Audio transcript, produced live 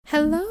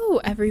Hello,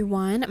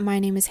 everyone. My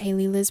name is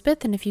Haley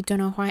Lisbeth, and if you don't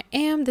know who I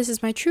am, this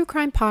is my true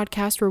crime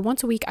podcast where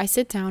once a week I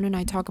sit down and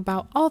I talk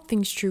about all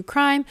things true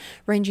crime,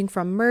 ranging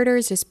from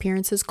murders,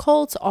 disappearances,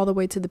 cults, all the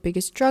way to the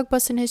biggest drug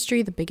bust in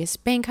history, the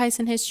biggest bank heist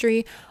in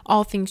history,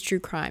 all things true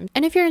crime.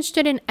 And if you're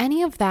interested in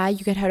any of that,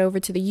 you can head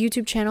over to the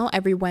YouTube channel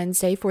every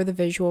Wednesday for the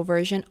visual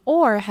version,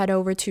 or head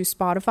over to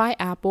Spotify,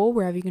 Apple,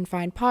 wherever you can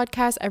find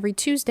podcasts every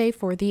Tuesday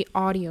for the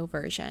audio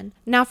version.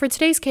 Now, for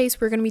today's case,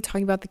 we're going to be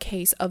talking about the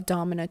case of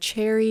Domina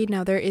Cherry.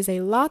 Now, there is a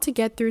lot to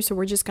get through, so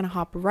we're just going to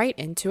hop right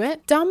into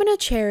it. Domina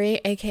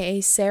Cherry, aka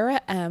Sarah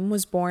M.,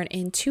 was born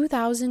in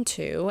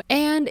 2002,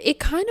 and it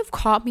kind of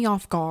caught me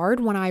off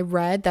guard when I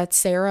read that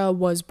Sarah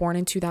was born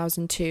in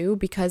 2002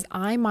 because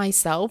I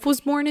myself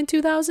was born in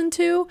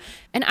 2002,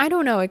 and I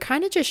don't know, it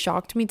kind of just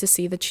shocked me to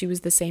see that she was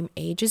the same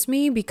age as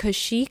me because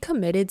she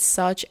committed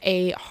such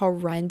a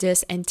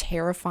horrendous and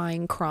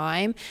terrifying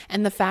crime,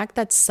 and the fact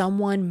that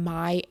someone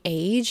my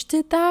age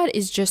did that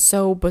is just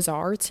so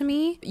bizarre to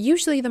me.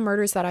 Usually the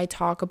murders that I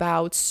talk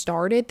about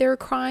started their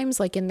crimes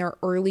like in their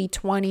early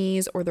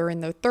 20s or they're in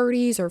their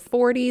 30s or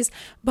 40s,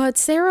 but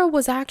Sarah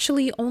was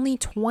actually only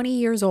 20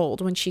 years old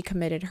when she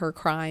committed her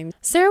crime.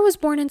 Sarah was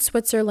born in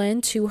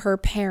Switzerland to her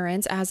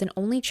parents as an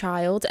only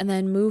child and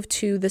then moved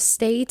to the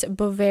state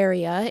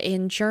Bavaria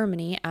in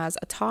Germany as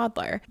a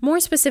toddler. More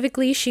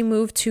specifically, she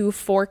moved to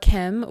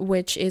Forchheim,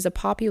 which is a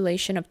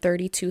population of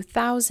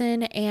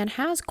 32,000 and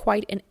has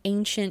quite an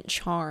ancient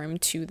charm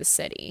to the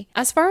city.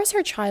 As far as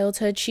her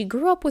childhood, she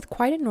grew up with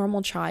quite a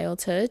normal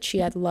childhood. She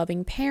had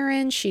loving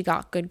parents, she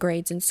got good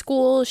grades in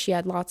school, she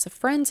had lots of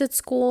friends at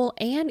school,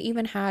 and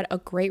even had a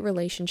great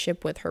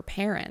relationship with her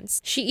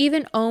parents. She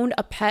even owned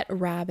a pet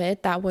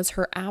rabbit that was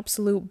her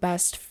absolute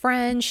best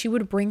friend. She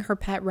would bring her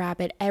pet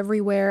rabbit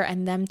everywhere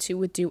and them two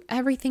would do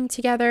everything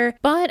together.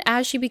 But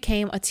as she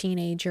became a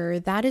teenager,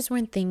 that is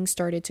when things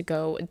started to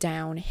go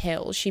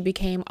downhill. She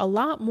became a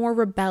lot more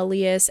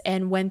rebellious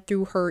and went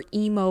through her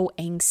emo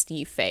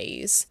angsty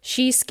phase.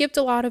 She skipped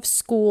a lot of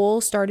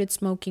school, started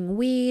smoking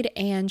weed,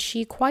 and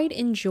she quite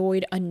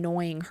enjoyed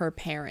annoying her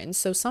parents.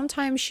 So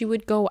sometimes she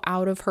would go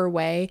out of her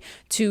way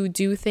to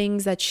do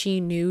things that she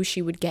knew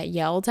she would get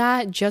yelled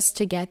at just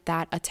to get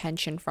that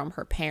attention from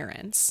her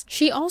parents.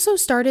 She also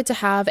started to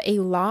have a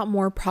lot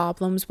more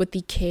problems with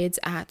the kids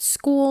at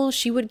school.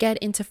 She would get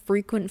into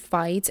frequent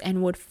fights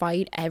and would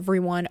fight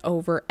everyone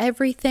over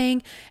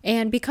everything.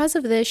 And because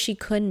of this, she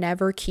could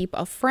never keep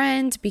a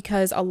friend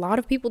because a lot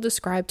of people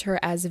described her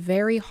as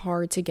very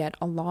hard to get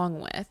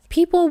along with.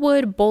 People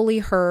would bully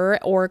her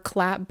or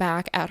clap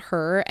back at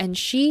her, and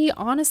she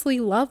honestly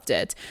loved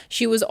it.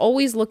 She was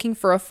always looking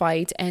for a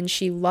fight, and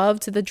she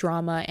loved the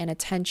drama and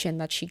attention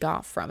that she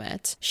got from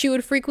it. She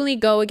would frequently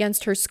go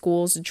against her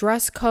school's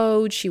dress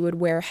code, she would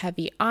wear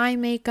heavy eye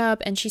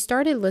makeup, and she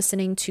started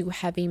listening to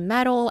heavy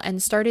metal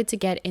and started to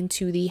get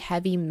into the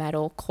heavy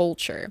metal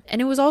culture.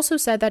 And it was also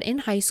said that in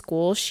high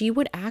school, she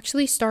would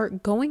actually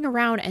start going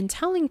around and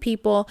telling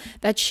people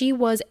that she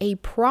was a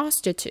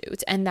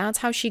prostitute, and that's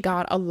how she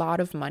got a lot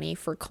of money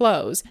for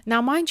clothes.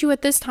 Now, mind you,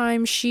 at this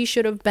time, she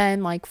should have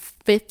been like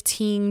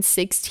 15,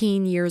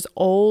 16 years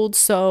old.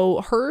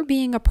 So her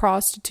being a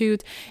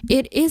prostitute,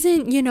 it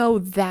isn't,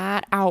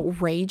 that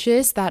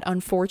outrageous. That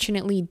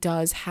unfortunately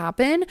does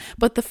happen.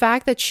 But the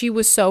fact that she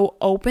was so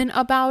open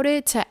about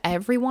it to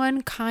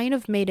everyone kind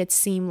of made it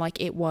seem like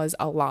it was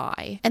a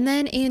lie. And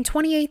then in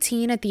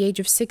 2018, at the age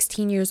of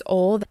 16 years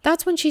old,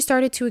 that's when she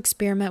started to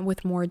experiment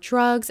with more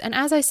drugs. And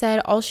as I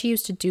said, all she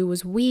used to do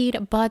was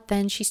weed, but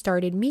then she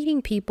started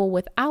meeting people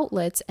with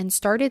outlets and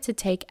started to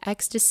take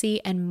ecstasy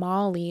and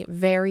Molly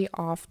very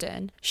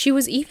often. She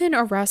was even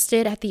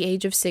arrested at the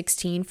age of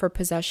 16 for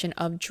possession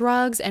of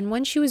drugs, and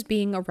when she was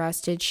being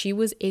arrested, she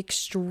was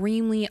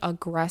extremely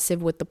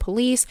aggressive with the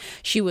police.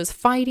 She was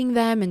fighting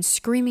them and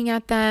screaming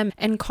at them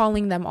and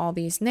calling them all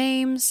these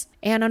names.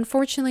 And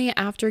unfortunately,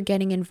 after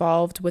getting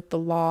involved with the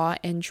law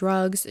and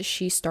drugs,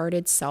 she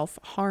started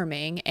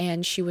self-harming,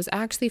 and she was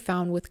actually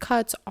found with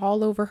cuts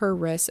all over her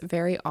wrists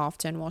very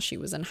often while she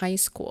was in high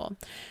school.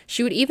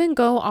 She would even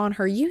go on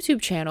her YouTube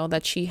channel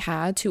that she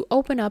had to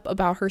open up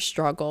about her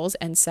struggles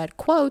and said,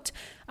 quote,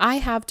 "I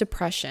have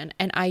depression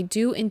and I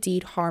do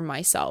indeed harm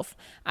myself.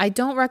 I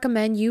don't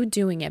recommend you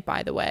doing it,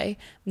 by the way.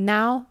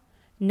 Now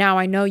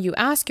I know you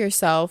ask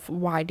yourself,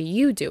 why do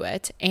you do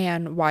it?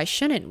 And why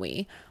shouldn't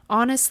we?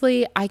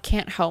 Honestly, I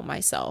can't help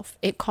myself.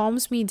 It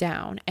calms me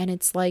down and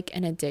it's like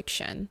an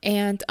addiction."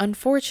 And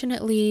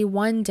unfortunately,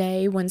 one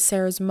day when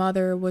Sarah's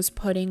mother was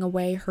putting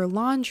away her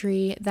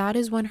laundry, that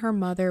is when her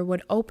mother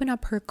would open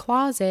up her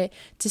closet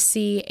to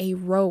see a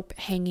rope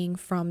hanging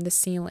from the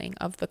ceiling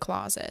of the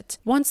closet.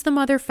 Once the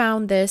mother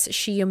found this,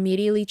 she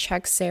immediately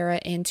checked Sarah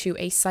into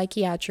a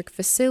psychiatric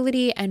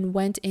facility and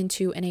went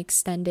into an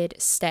extended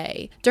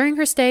stay. During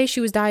her stay,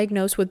 she was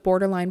diagnosed with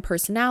borderline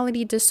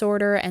personality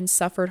disorder and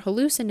suffered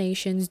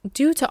hallucinations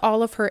due to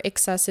all of her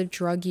excessive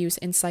drug use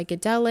and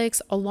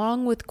psychedelics,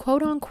 along with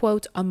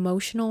quote-unquote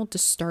emotional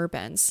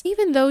disturbance.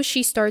 Even though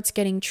she starts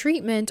getting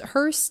treatment,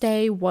 her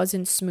stay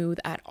wasn't smooth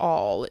at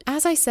all.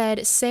 As I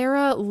said,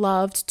 Sarah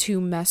loved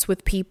to mess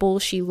with people.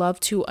 She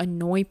loved to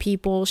annoy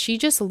people. She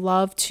just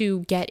loved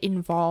to get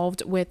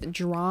involved with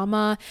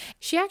drama.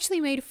 She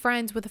actually made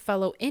friends with a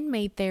fellow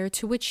inmate there,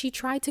 to which she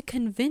tried to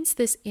convince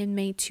this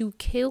inmate to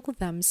kill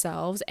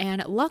themselves,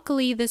 and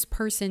luckily this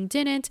person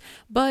didn't,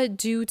 but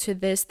due to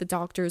this, the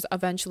doctors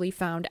eventually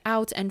found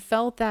out and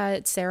felt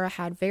that Sarah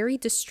had very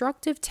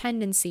destructive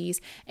tendencies,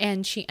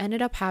 and she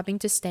ended up having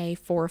to stay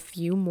for a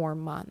few more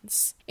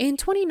months. In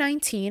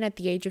 2019, at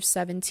the age of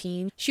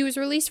 17, she was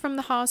released from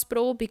the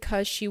hospital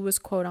because she was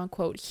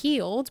quote-unquote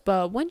healed,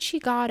 but when she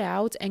got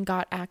out and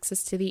got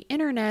access to the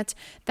internet,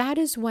 that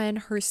is when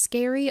her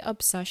scary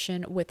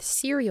obsession with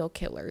serial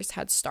killers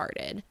had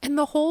started. And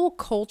the whole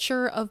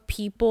culture of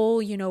people,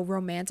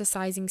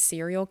 romanticizing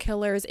serial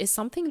killers is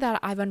something that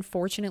I've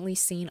unfortunately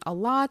seen a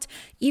lot.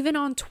 Even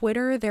on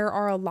Twitter, there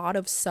are a lot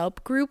of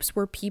subgroups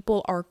where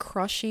people are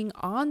crushing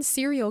on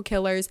serial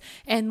killers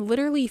and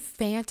literally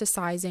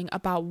fantasizing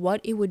about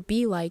what it would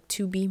be like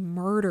to be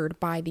murdered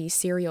by these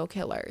serial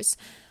killers.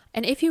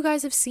 And if you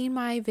guys have seen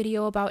my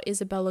video about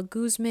Isabella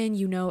Guzman,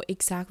 you know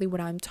exactly what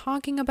I'm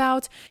talking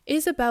about.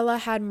 Isabella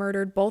had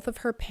murdered both of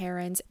her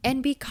parents,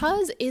 and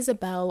because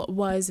Isabel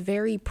was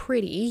very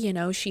pretty,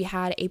 she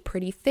had a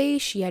pretty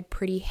face, she had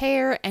pretty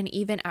hair, and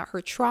even at her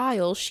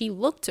trial, she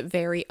looked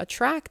very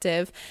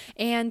attractive,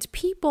 and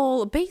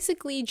people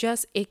basically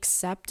just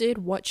accepted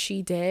what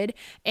she did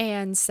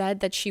and said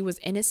that she was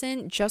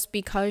innocent just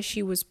because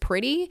she was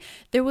pretty.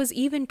 There was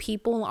even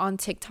people on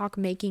TikTok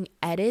making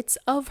edits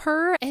of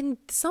her, and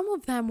some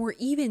of them were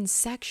even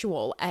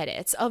sexual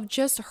edits of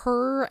just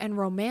her and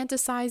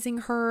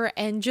romanticizing her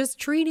and just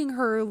treating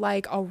her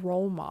like a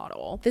role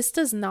model. This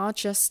does not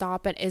just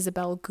stop at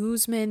Isabel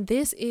Guzman.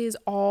 This is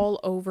all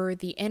over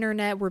the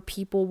internet where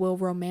people will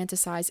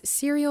romanticize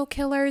serial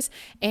killers,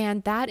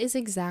 and that is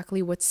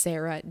exactly what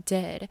Sarah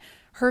did.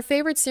 Her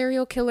favorite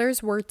serial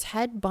killers were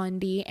Ted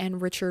Bundy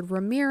and Richard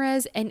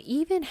Ramirez, and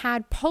even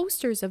had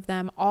posters of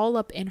them all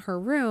up in her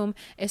room,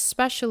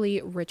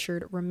 especially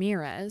Richard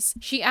Ramirez.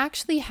 She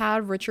actually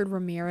had Richard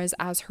Ramirez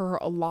as her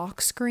lock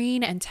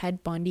screen and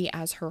Ted Bundy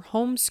as her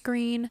home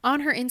screen.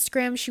 On her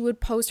Instagram, she would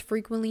post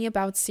frequently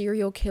about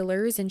serial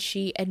killers and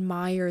she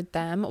admired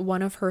them.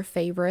 One of her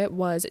favorite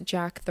was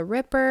Jack the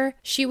Ripper.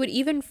 She would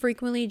even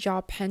frequently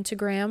draw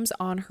pentagrams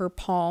on her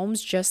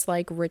palms, just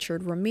like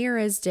Richard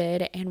Ramirez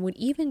did, and would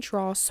even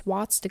draw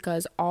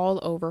swastikas all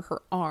over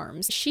her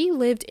arms. She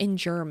lived in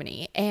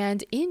Germany,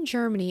 and in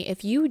Germany,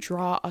 if you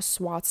draw a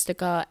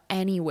swastika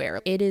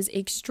anywhere, it is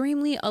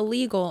extremely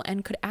illegal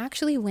and could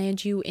actually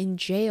land you in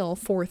jail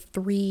for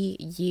 3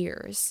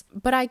 years.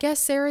 But I guess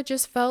Sarah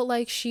just felt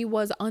like she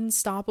was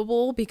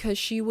unstoppable because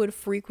she would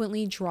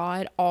frequently draw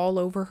it all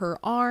over her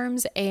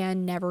arms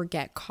and never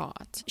get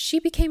caught. She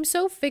became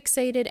so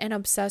fixated and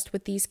obsessed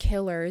with these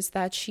killers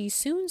that she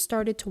soon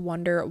started to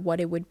wonder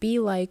what it would be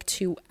like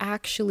to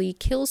actually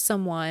kill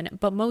someone,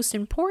 but most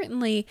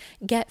importantly,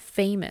 get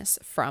famous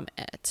from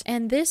it.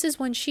 And this is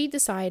when she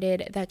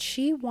decided that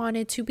she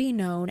wanted to be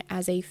known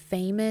as a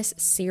famous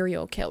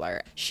serial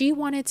killer. She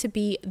wanted to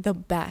be the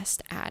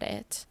best at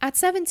it. At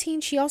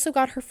 17, she also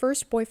got her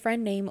first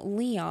boyfriend named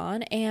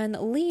Leon, and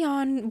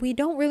Leon we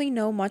don't really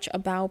know much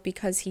about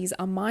because he's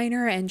a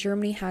minor and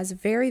Germany has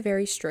very,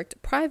 very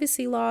strict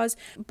privacy laws.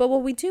 But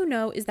what we do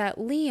know is that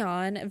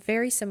Leon,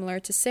 very similar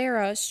to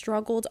Sarah,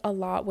 struggled a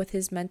lot with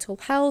his mental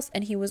health,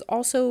 and he was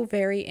also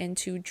very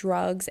into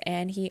drugs,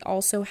 and he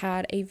also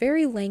had a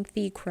very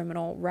lengthy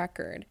criminal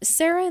record.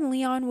 Sarah and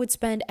Leon would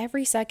spend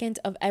every second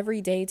of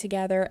every day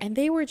together, and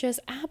they were just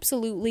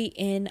absolutely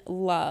in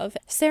love.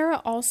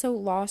 Sarah also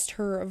lost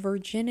her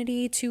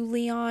virginity to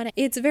Leon.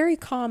 It's very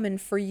common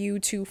for you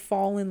to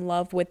fall in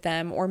love with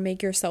them or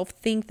make yourself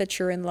think that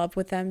you're in love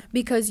with them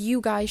because you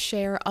guys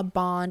share a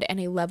bond and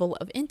a level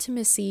of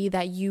intimacy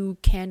that you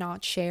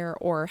cannot share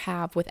or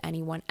have with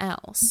anyone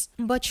else.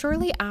 But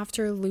shortly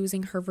after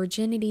losing her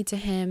virginity to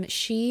him,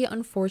 she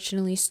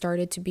unfortunately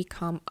started to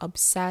become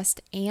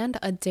obsessed and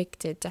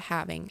addicted to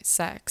having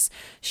sex.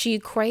 She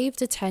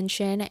craved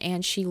attention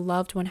and she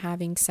loved when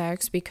having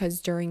sex because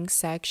during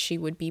sex she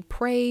would be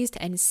praised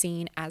and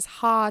seen as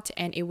hot,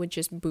 and it would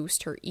just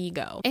boost her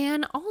ego.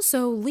 And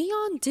also,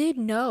 Leon did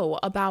know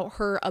about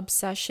her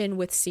obsession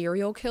with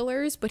serial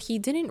killers, but he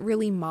didn't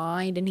really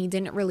mind and he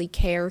didn't really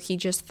care. He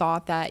just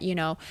thought that,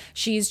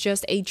 she's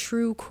just a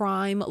true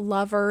crime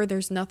lover.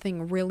 There's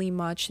nothing really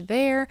much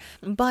there.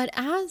 But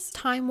as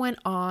time went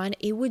on,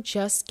 it would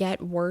just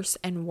get worse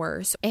and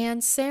worse.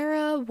 And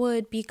Sarah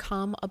would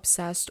become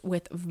obsessed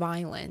with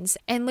violence.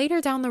 And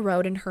later down the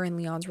road in her and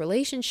Leon's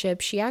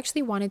relationship, she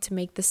actually wanted to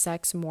make the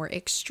sex more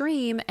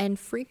extreme and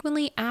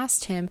frequently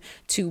asked him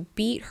to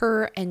beat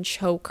her and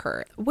choke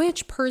her,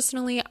 which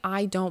personally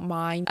I don't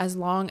mind as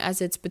long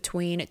as it's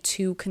between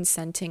two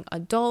consenting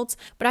adults.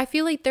 But I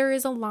feel like there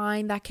is a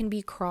line that can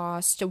be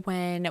crossed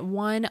when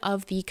one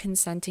of the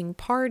consenting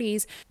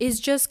parties is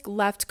just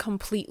left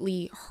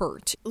completely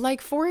hurt.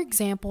 Like, for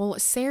example,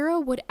 Sarah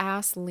would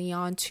ask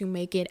Leon to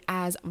make it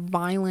as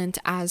violent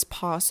as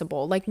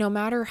possible. Like, no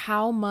matter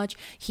how much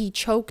he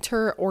choked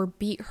her or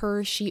beat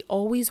her, she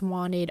always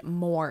wanted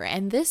more.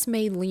 And this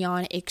made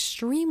Leon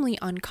extremely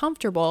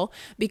uncomfortable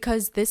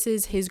because this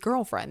is his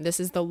girlfriend. This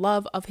is the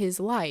love of his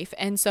life.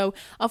 And so,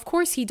 of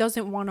course, he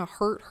doesn't want to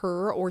hurt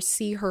her or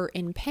see her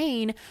in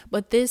pain,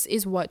 but this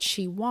is what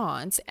she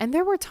wants. And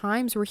there were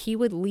times where he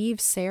would leave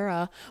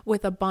Sarah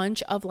with a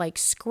bunch of like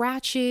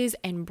scratches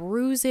and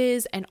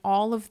bruises, and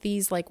all of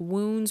these like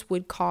wounds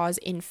would cause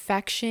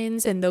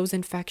infections, and those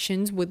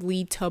infections would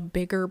lead to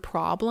bigger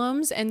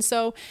problems. And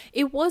so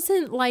it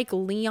wasn't like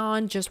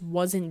Leon just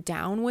wasn't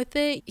down with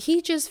it.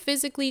 He just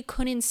physically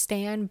couldn't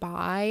stand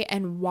by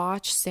and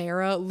watch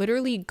Sarah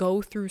literally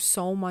go through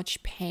so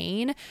much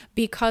pain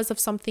because of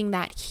something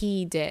that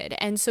he did.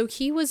 And so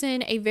he was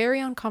in a very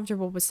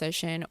uncomfortable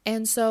position.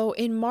 And so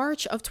in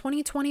March of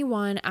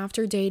 2021,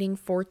 after dating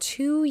for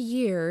 2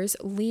 years,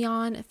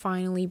 Leon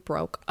finally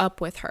broke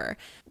up with her.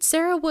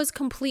 Sarah was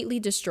completely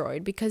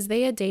destroyed because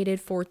they had dated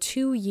for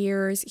 2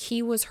 years.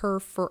 He was her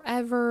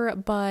forever,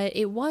 but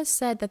it was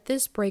said that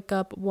this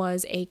breakup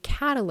was a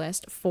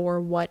catalyst for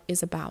what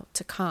is about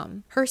to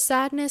come. Her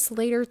sadness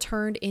later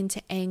turned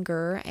into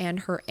anger,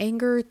 and her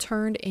anger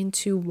turned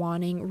into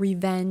wanting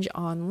revenge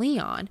on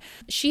Leon.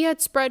 She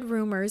had spread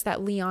rumors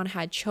that Leon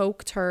had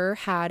choked her,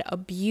 had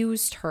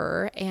abused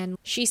her, and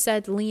she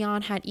said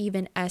Leon had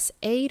even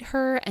SA'd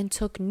her and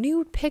took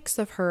nude pics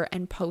of her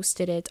and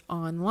posted it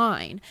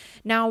online.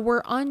 Now,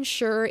 we're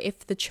unsure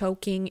if the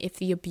choking, if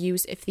the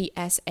abuse, if the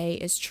SA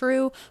is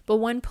true, but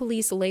when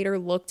police later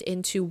looked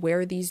into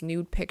where these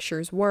nude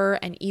pictures were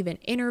and even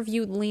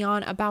interviewed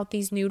Leon about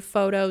these nude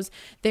photos,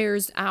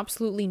 there's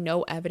absolutely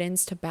no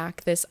evidence to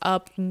back this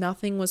up.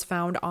 Nothing was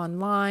found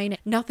online.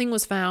 Nothing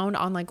was found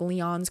on like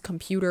Leon's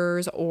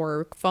computers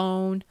or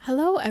phone.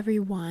 Hello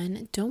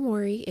everyone. Don't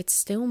worry, it's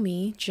still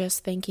me,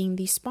 just thanking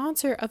the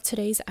sponsor of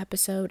today's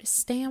episode,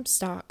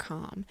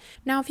 Stamps.com.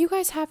 Now, if you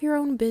guys have your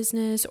own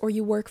business or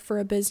you work for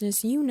a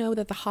business, you know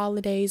that the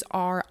holidays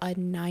are a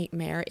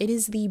nightmare. It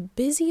is the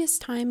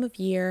busiest time of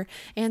year,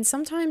 and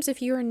sometimes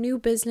if you're a new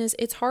business,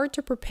 it's hard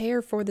to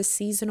prepare for the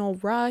seasonal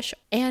rush,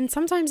 and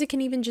sometimes it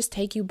can even just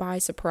take you by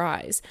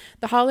surprise.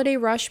 The holiday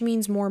rush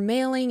means more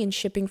mailing and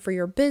shipping for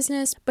your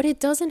business, but it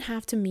doesn't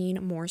have to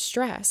mean more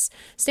stress.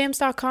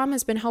 Stamps.com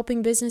has been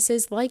helping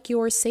businesses like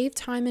yours save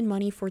time and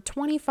money for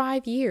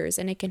 25 years,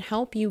 and it can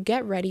help you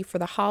get ready for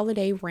the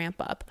holiday ramp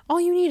up. All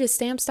you need is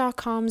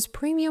Stamps.com's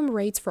premium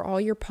rates for all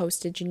your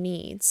postage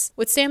needs.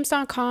 With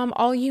Stamps.com,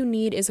 all you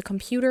need is a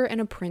computer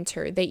and a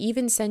printer. They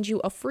even send you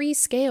a free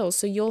scale,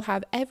 so you'll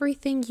have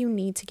everything you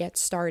need to get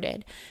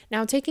started.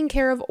 Now, taking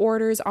care of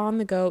orders on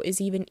the go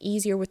is even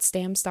easier with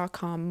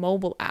Stamps.com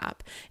mobile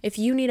app. If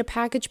you need a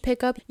package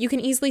pickup, you can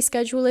easily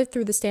schedule it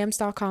through the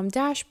Stamps.com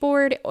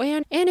dashboard,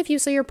 and if you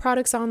sell your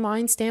products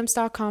online,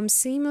 Stamps.com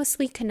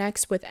seamlessly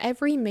connects with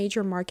every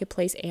major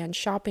marketplace and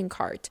shopping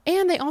cart.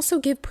 And they also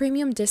give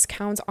premium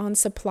discounts on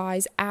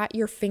supplies at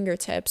your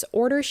fingertips.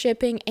 Order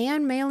shipping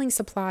and mailing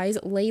supplies,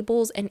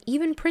 labels, and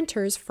even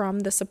printers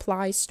from the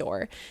supply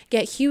store.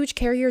 Get huge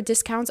carrier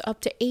discounts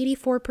up to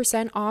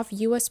 84% off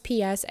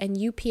USPS and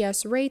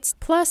UPS rates.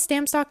 Plus,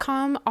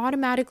 Stamps.com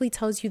automatically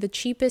tells you the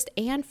cheapest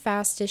and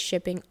fastest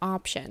shipping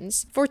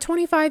options. For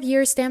 25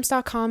 years,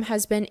 Stamps.com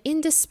has been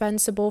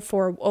indispensable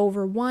for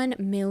over 1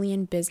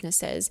 million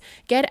businesses.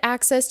 Get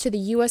access to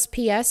the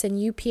USPS and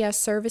UPS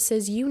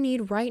services you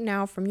need right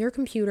now from your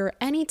computer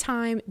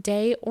anytime,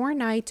 day or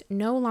night.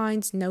 No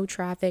lines, no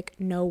traffic,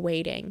 no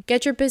waiting.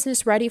 Get your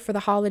business ready for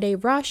the holiday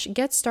rush.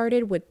 Get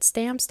started with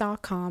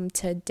Stamps.com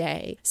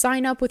today.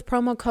 Sign up with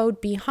promo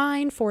code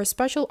BEHIND for a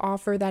special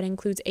offer that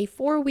includes a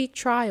 4-week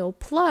trial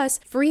plus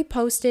free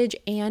postage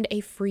and a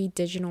free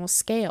digital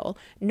scale.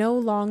 No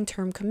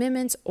long-term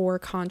commitments or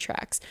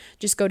contracts.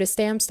 Just go to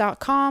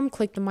Stamps.com,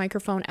 click the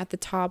microphone at the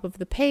top of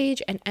the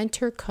page, and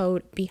enter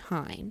code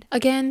BEHIND.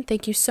 Again,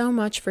 thank you so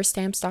much for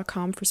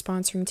Stamps.com for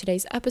sponsoring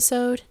today's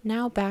episode.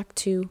 Now back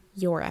to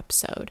your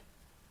episode.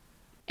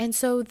 And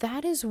so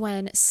that is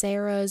when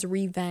Sarah's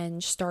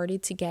revenge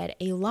started to get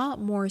a lot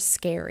more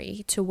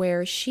scary, to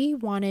where she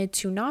wanted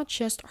to not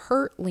just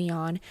hurt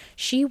Leon,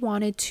 she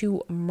wanted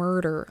to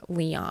murder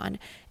Leon.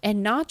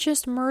 And not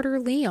just murder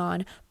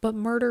Leon, but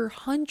murder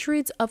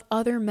hundreds of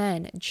other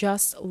men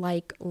just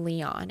like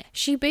Leon.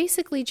 She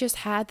basically just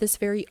had this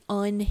very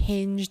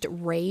unhinged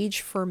rage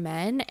for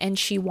men, and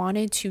she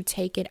wanted to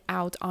take it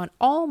out on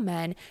all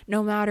men,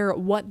 no matter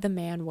what the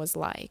man was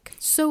like.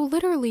 So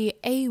literally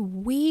a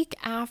week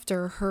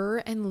after her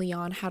and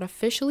Leon had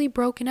officially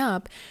broken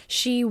up,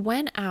 she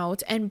went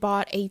out and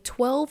bought a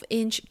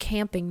 12-inch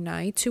camping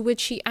knife, to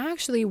which she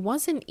actually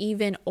wasn't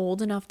even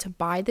old enough to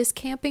buy this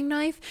camping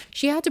knife.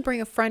 She had to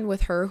bring a friend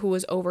with her who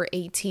was over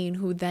 18,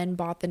 who then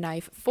bought the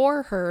knife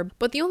for her.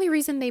 But the only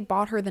reason they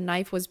bought her the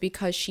knife was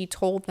because she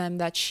told them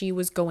that she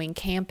was going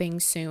camping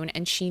soon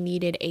and she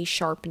needed a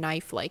sharp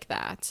knife like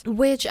that.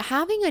 Which,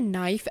 having a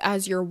knife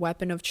as your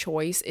weapon of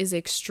choice is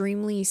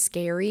extremely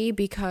scary,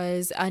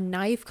 because a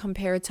knife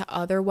compared to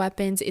other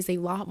weapons is a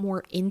lot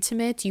more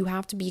intimate. You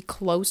have to be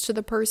close to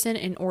the person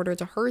in order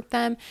to hurt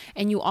them,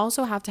 and you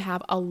also have to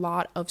have a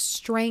lot of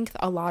strength,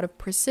 a lot of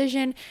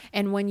precision,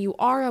 and when you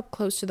are up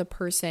close to the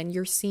person,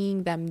 you're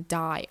seeing them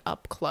die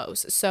up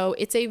close. So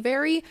it's a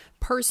very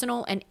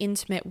personal and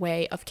intimate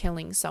way of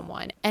killing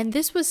someone, and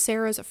this was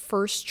Sarah's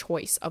first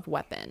choice of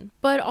weapon.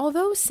 But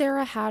although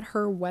Sarah had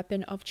her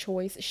weapon of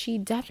choice, she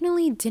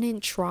definitely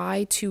didn't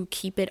try to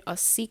keep it a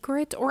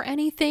secret or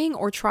anything,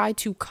 or try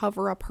to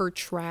cover up her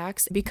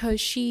tracks, because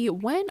she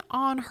went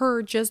on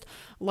her just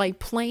like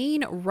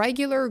plain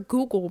regular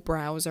Google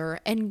browser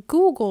and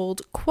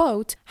Googled,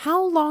 quote,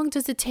 "How long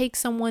does it take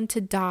someone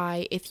to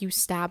die if you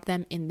stab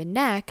them in the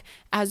neck?"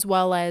 as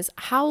well as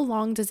 "How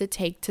long does it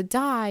take to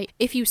die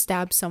if you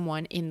stab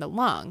someone in the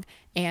lung?"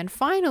 And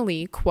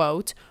finally,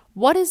 quote,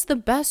 "What is the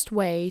best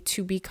way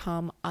to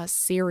become a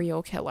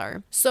serial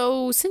killer?"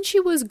 So since she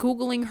was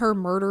Googling her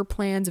murder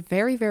plans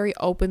very, very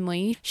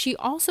openly, she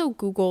also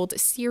Googled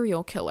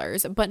serial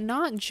killers, but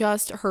not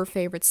just her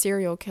favorite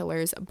serial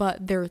killers,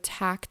 but their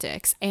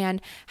tactics and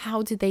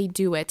how did they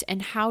do it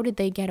and how did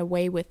they get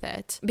away with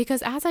it.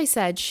 Because as I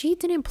said, she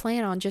didn't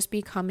plan on just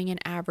becoming an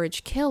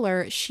average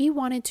killer. She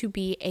wanted to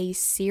be a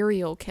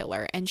serial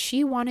killer, and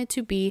she wanted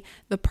to be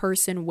the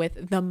person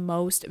with the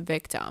most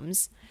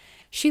victims.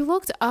 She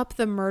looked up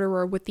the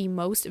murderer with the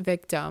most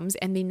victims,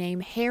 and the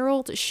name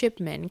Harold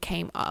Shipman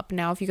came up.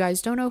 Now, if you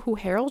guys don't know who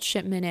Harold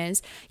Shipman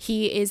is,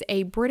 he is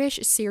a British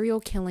serial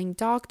killing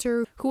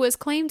doctor who has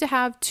claimed to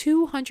have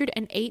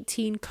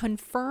 218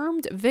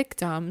 confirmed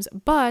victims,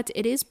 but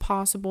it is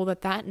possible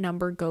that that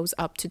number goes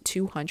up to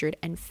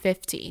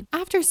 250.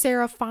 After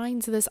Sarah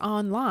finds this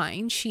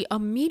online, she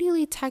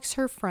immediately texts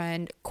her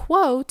friend,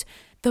 quote,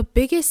 "The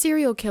biggest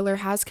serial killer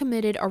has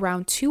committed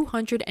around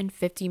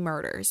 250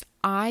 murders.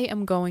 I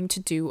am going to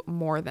do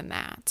more than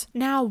that."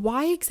 Now,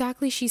 why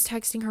exactly she's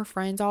texting her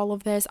friends all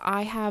of this,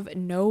 I have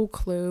no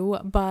clue,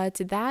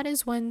 but that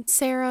is when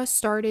Sarah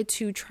started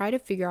to try to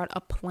figure out a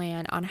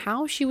plan on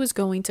how she was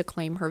going to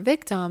claim her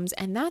victims,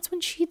 and that's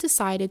when she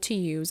decided to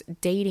use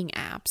dating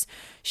apps.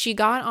 She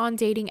got on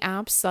dating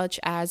apps such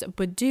as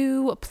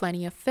Badoo,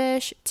 Plenty of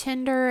Fish,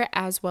 Tinder,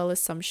 as well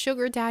as some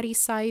sugar daddy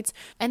sites,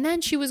 and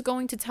then she was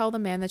going to tell the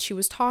man that she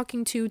was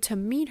talking to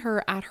meet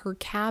her at her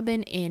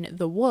cabin in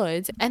the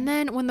woods, and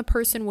then when the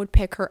person would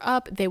pick her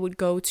up, they would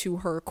go to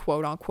her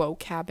quote-unquote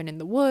cabin in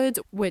the woods,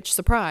 which,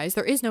 surprise,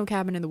 there is no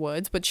cabin in the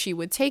woods, but she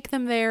would take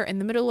them there in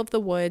the middle of the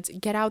woods,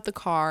 get out the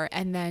car,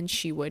 and then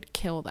she would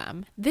kill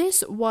them.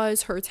 This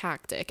was her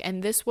tactic,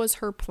 and this was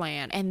her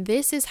plan, and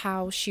this is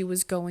how she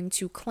was going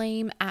to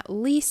claim at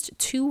least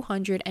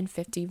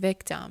 250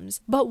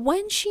 victims. But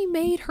when she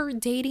made her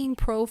dating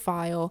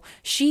profile,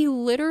 she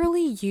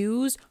literally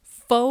used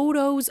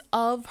photos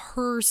of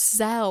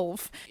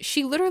herself.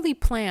 She literally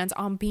plans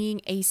on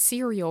being a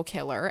serial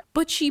killer,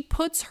 but she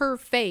puts her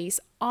face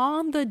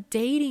on the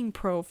dating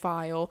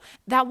profile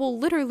that will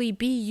literally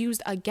be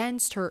used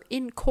against her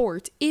in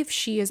court if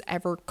she is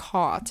ever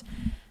caught.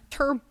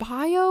 Her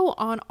bio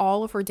on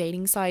all of her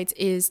dating sites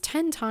is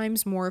 10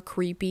 times more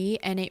creepy,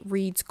 and it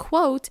reads,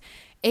 quote,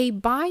 "A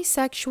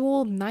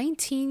bisexual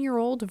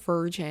 19-year-old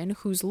virgin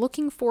who's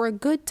looking for a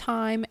good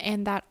time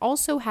and that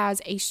also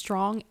has a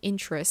strong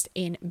interest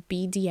in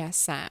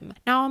BDSM."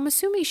 Now, I'm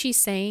assuming she's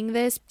saying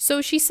this,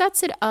 so she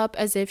sets it up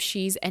as if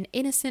she's an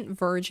innocent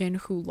virgin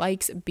who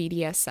likes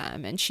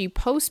BDSM, and she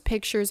posts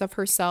pictures of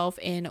herself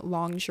in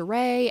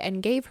lingerie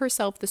and gave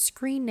herself the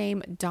screen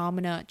name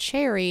Domina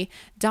Cherry,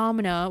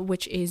 Domina,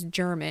 which is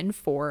German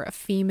for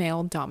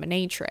female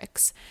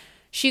dominatrix.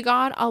 She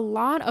got a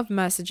lot of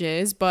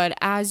messages, but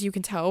as you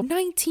can tell,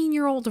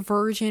 19-year-old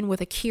virgin with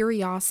a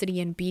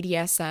curiosity in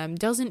BDSM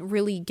doesn't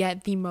really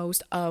get the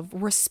most of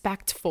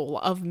respectful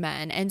of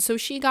men. And so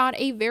she got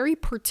a very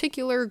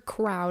particular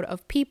crowd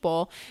of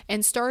people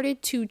and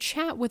started to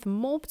chat with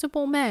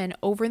multiple men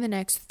over the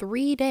next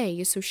 3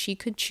 days so she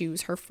could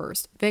choose her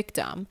first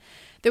victim.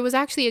 There was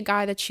actually a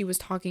guy that she was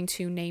talking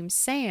to named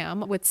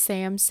Sam, with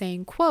Sam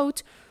saying,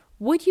 quote,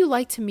 "Would you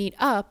like to meet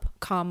up,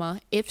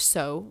 comma, if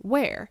so,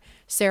 where?"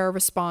 Sarah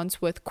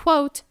responds with,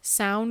 quote,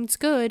 "Sounds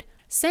good."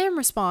 Sam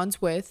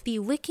responds with the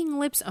licking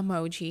lips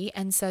emoji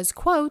and says,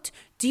 quote,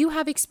 "Do you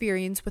have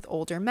experience with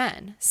older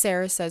men?"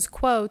 Sarah says,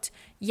 quote,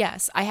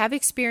 "Yes, I have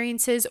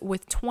experiences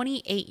with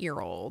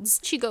 28-year-olds.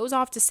 She goes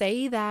off to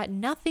say that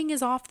nothing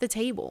is off the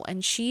table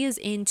and she is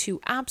into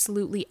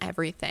absolutely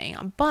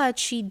everything, but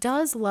she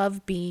does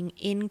love being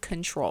in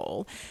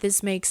control.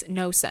 This makes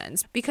no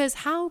sense,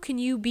 because how can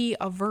you be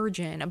a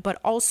virgin but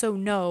also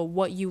know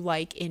what you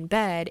like in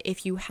bed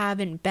if you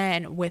haven't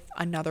been with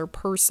another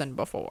person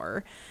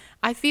before?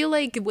 I feel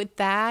like with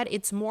that,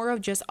 it's more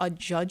of just a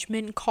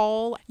judgment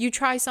call. You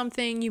try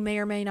something, you may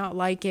or may not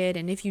like it,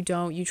 and if you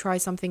don't, you try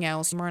something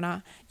else,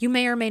 you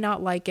may or may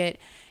not like it.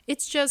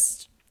 It's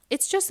just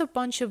a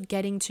bunch of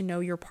getting to know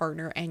your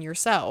partner and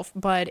yourself.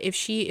 But if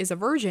she is a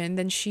virgin,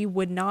 then she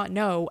would not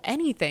know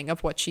anything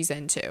of what she's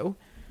into.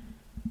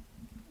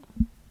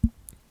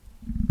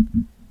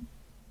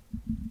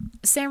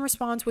 Sam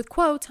responds with,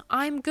 quote,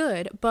 I'm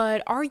good,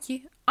 but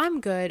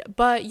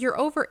you're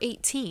over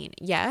 18,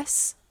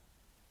 yes?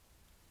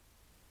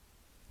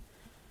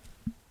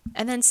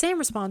 And then Sam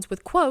responds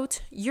with,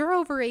 quote, you're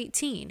over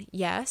 18,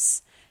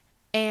 yes?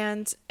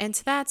 And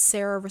to that,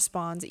 Sarah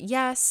responds,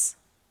 yes.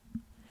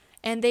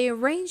 And they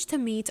arranged to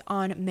meet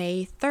on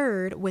May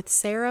 3rd with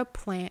Sarah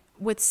planning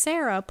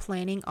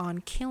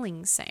on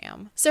killing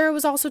Sam. Sarah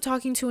was also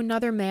talking to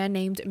another man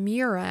named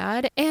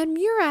Murad, and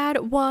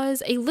Murad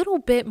was a little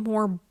bit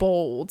more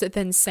bold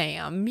than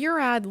Sam.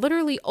 Murad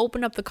literally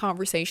opened up the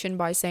conversation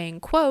by saying,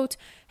 quote,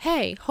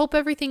 hey, hope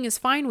everything is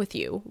fine with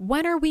you.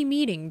 When are we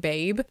meeting,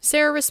 babe?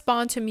 Sarah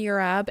responded to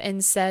Murad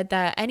and said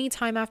that any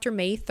time after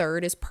May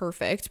 3rd is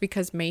perfect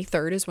because May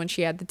 3rd is when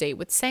she had the date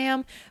with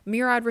Sam.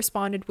 Murad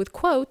responded with,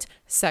 quote,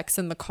 sex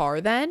in the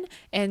car then?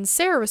 And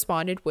Sarah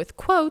responded with,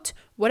 quote,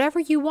 whatever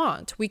you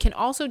want. We can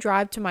also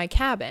drive to my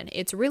cabin.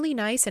 It's really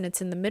nice and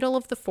it's in the middle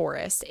of the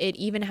forest. It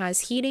even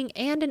has heating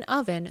and an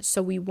oven,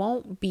 so we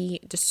won't be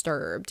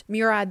disturbed.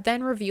 Murad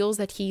then reveals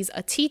that he's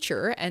a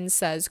teacher and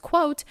says,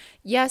 quote,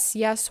 yes,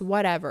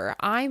 whatever.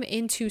 I'm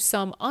into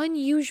some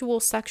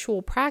unusual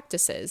sexual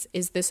practices.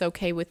 Is this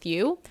okay with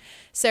you?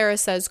 Sarah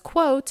says,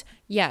 quote,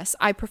 yes,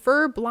 I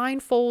prefer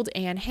blindfold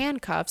and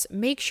handcuffs.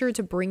 Make sure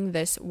to bring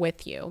this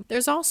with you.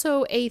 There's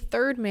also a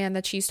third man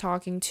that she's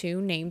talking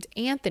to named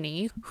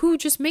Anthony, who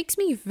just makes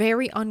me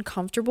very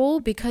uncomfortable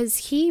because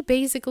he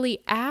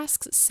basically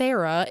asks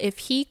Sarah if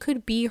he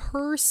could be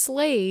her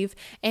slave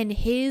and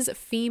his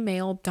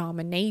female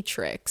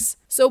dominatrix.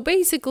 So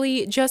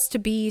basically just to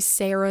be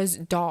Sarah's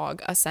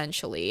dog,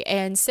 essentially.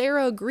 And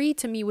Sarah agreed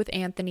to meet with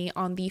Anthony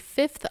on the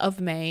 5th of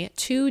May,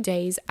 2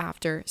 days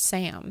after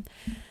Sam.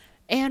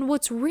 And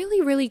what's really,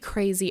 really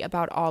crazy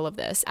about all of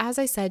this, as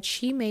I said,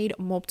 she made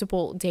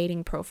multiple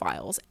dating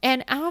profiles.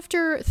 And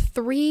after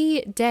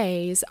 3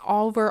 days,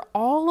 over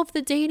all of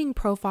the dating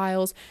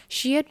profiles,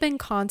 she had been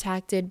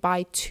contacted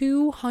by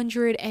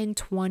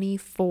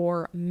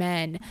 224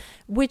 men,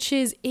 which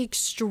is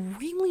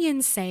extremely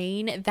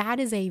insane. That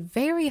is a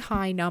very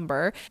high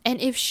number. And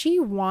if she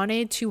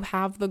wanted to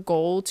have the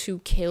goal to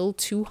kill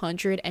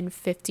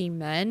 250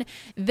 men,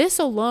 this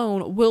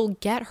alone will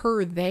get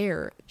her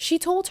there. She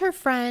told her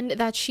friend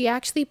that she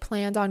actually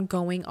planned on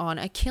going on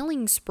a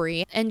killing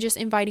spree and just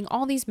inviting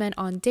all these men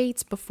on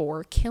dates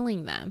before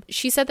killing them.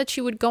 She said that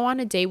she would go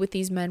on a date with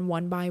these men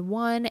one by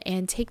one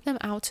and take them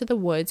out to the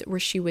woods where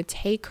she would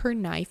take her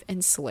knife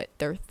and slit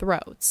their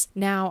throats.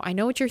 Now, I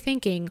know what you're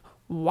thinking.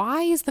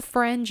 Why is the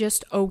friend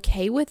just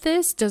okay with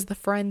this? Does the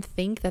friend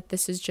think that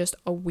this is just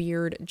a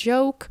weird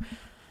joke?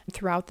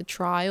 Throughout the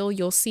trial,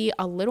 you'll see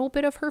a little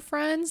bit of her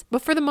friends,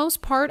 but for the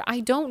most part, I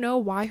don't know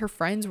why her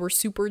friends were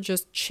super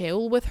just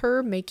chill with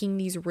her, making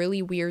these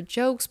really weird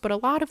jokes, but a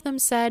lot of them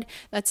said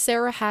that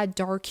Sarah had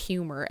dark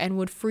humor and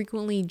would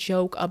frequently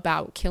joke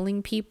about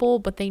killing people,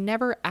 but they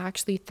never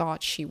actually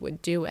thought she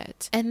would do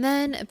it. And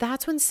then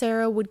that's when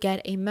Sarah would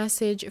get a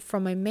message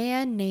from a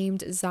man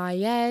named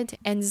Zayed,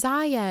 and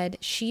Zayed,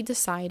 she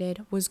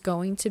decided, was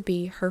going to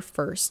be her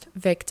first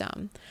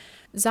victim.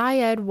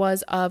 Zayed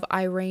was of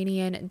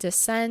Iranian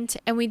descent,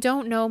 and we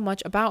don't know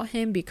much about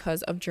him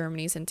because of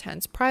Germany's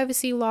intense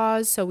privacy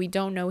laws, so we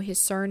don't know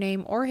his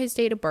surname or his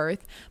date of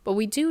birth, but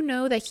we do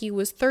know that he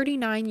was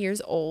 39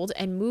 years old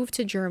and moved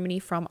to Germany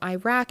from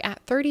Iraq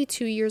at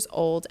 32 years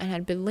old and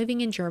had been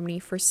living in Germany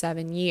for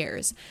 7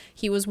 years.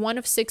 He was one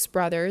of 6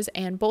 brothers,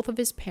 and both of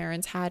his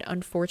parents had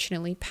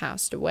unfortunately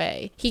passed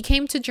away. He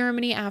came to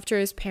Germany after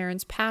his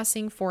parents'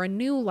 passing for a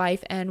new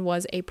life and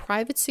was a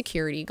private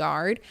security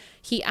guard.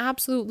 He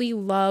absolutely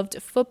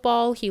loved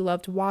football, he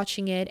loved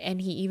watching it, and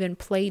he even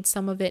played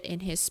some of it in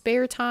his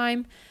spare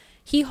time.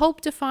 He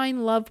hoped to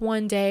find love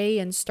one day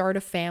and start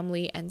a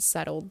family and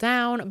settle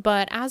down,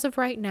 but as of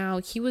right now,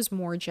 he was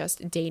more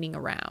just dating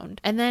around.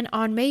 And then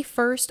on May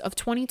 1st of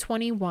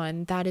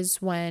 2021, that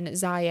is when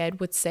Zayed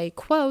would say,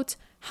 quote,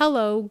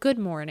 hello, good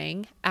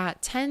morning,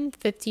 at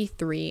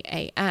 10:53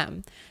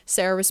 a.m.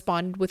 Sarah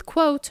responded with,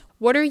 quote,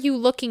 what are you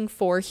looking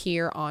for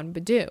here on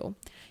Badoo?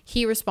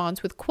 He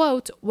responds with,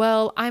 quote,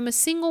 well, I'm a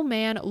single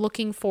man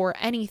looking for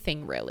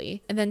anything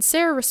really. And then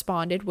Sarah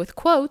responded with,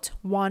 quote,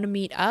 wanna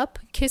meet up?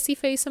 Kissy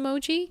face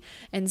emoji.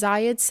 And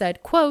Zayed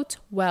said, quote,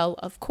 well,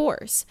 of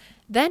course.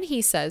 Then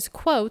he says,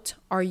 quote,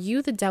 are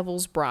you the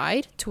devil's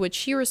bride? To which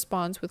she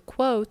responds with,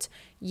 quote,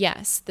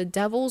 yes, the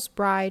devil's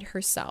bride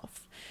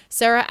herself.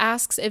 Sarah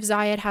asks if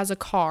Zayed has a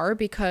car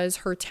because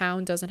her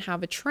town doesn't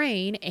have a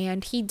train,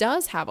 and he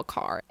does have a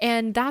car.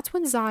 And that's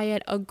when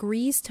Zayed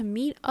agrees to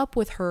meet up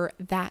with her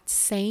that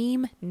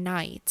same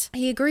night.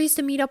 He agrees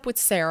to meet up with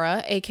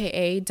Sarah,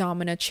 aka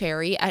Domina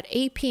Cherry, at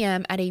 8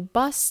 p.m. at a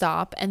bus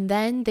stop, and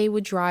then they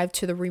would drive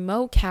to the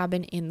remote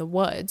cabin in the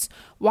woods.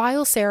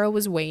 While Sarah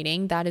was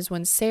waiting, that is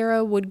when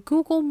Sarah would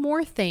Google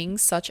more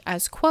things such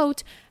as,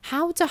 quote,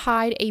 how to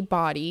hide a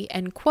body,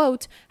 and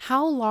quote,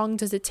 how long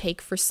does it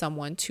take for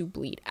someone to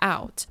bleed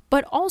out.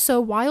 But also,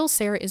 while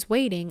Sarah is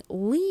waiting,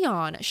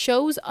 Leon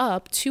shows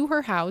up to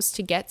her house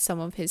to get some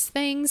of his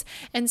things,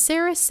 and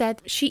Sarah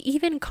said she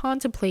even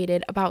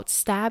contemplated about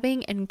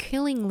stabbing and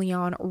killing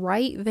Leon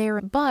right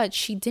there, but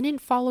she didn't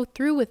follow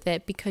through with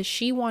it because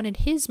she wanted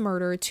his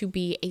murder to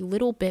be a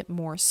little bit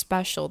more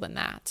special than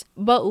that.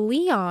 But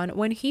Leon,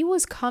 when he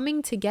was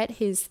coming to get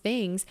his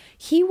things,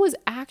 he was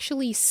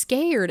actually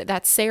scared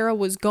that Sarah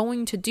was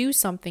going to do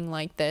something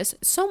like this,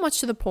 so much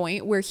to the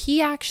point where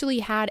he actually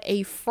had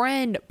a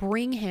friend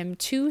bring him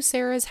to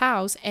Sarah's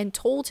house and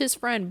told his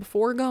friend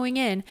before going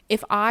in,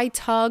 if I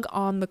tug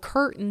on the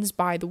curtains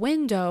by the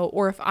window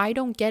or if I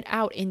don't get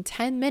out in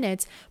 10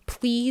 minutes,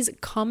 please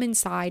come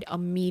inside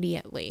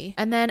immediately.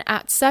 And then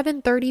at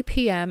 7:30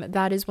 p.m.,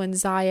 that is when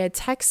Zayed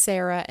texts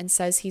Sarah and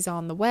says he's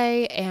on the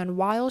way, and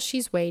while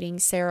she's waiting,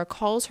 Sarah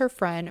calls her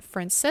friend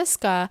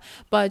Francisca,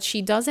 but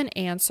she doesn't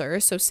answer,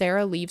 so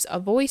Sarah leaves a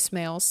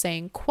voicemail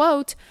saying,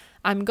 quote,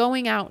 I'm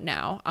going out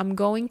now. I'm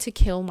going to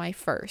kill my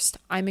first.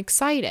 I'm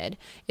excited.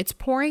 It's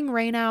pouring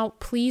rain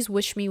out. Please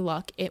wish me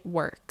luck. It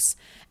works.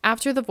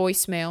 After the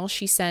voicemail,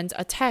 she sends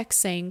a text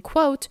saying,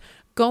 quote,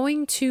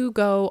 going to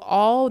go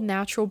all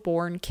natural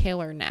born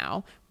killer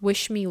now.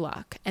 Wish me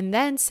luck. And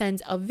then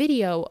sends a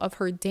video of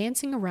her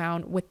dancing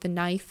around with the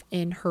knife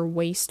in her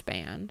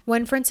waistband.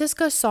 When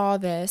Francisca saw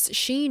this,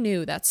 she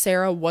knew that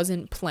Sarah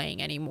wasn't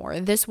playing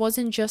anymore. This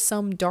wasn't just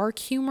some dark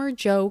humor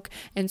joke,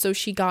 and so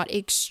she got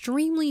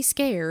extremely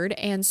scared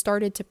and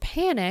started to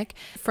panic.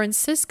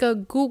 Francisca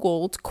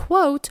Googled,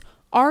 quote,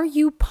 are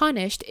you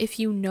punished if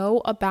you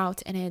know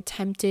about an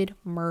attempted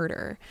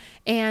murder?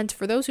 And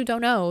for those who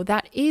don't know,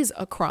 that is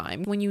a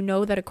crime. When you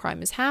know that a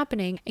crime is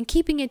happening, and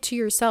keeping it to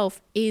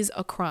yourself is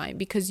a crime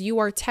because you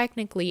are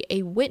technically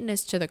a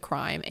witness to the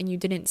crime and you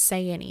didn't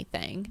say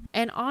anything.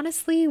 And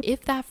honestly,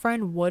 if that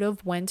friend would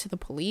have went to the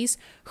police,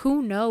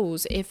 who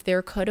knows if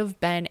there could have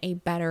been a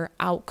better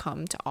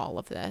outcome to all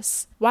of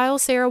this. While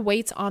Sarah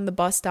waits on the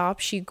bus stop,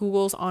 she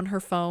Googles on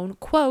her phone,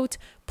 quote,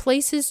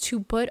 places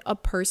to put a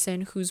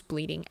person who's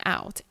bleeding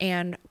out,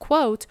 and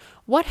quote,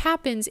 what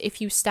happens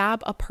if you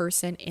stab a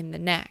person in the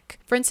neck?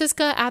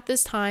 Francisca at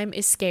this time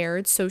is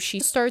scared, so she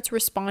starts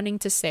responding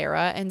to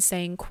Sarah and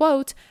saying,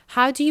 quote,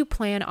 how do you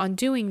plan on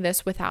doing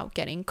this without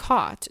getting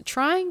caught?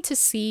 Trying to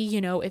see,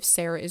 if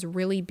Sarah is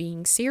really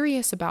being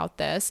serious about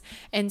this.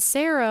 And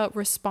Sarah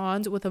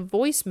responds with a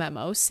voice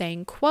memo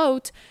saying,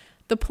 quote,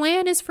 the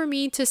plan is for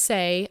me to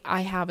say,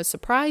 I have a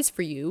surprise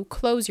for you,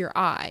 close your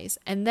eyes,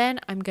 and then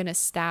I'm gonna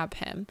stab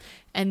him.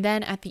 And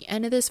then at the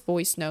end of this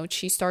voice note,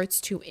 she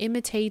starts to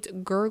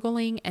imitate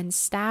gurgling and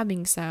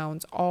stabbing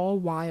sounds all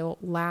while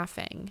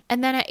laughing.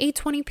 And then at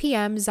 8:20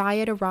 p.m.,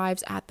 Zayed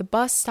arrives at the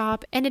bus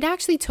stop, and it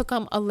actually took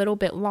him a little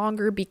bit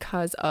longer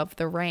because of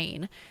the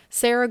rain.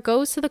 Sarah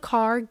goes to the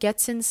car,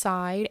 gets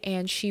inside,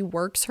 and she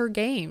works her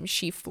game.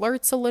 She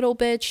flirts a little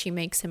bit, she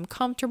makes him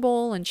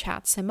comfortable and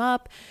chats him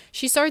up.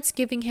 She starts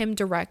giving him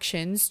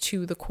directions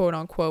to the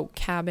quote-unquote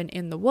cabin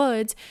in the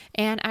woods,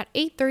 and at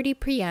 8:30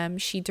 p.m.,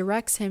 she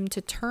directs him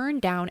to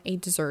turn down a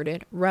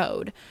deserted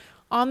road.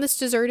 On this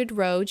deserted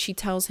road, she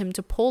tells him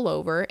to pull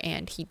over,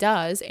 and he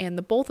does, and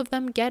the both of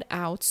them get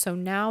out, so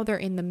now they're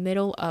in the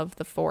middle of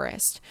the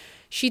forest.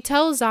 She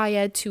tells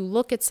Zayed to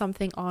look at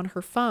something on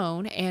her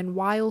phone, and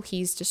while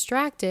he's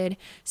distracted,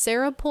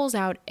 Sarah pulls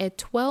out a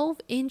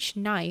 12-inch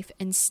knife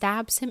and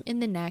stabs him in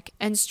the neck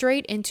and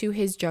straight into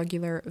his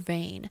jugular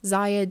vein.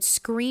 Zayed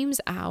screams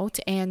out,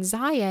 and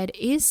Zayed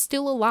is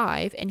still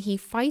alive, and he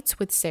fights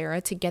with Sarah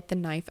to get the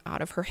knife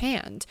out of her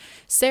hand.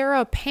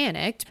 Sarah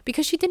panicked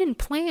because she didn't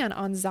plan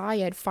on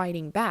Zayed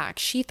fighting back.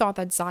 She thought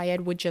that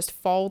Zayed would just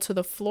fall to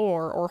the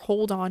floor or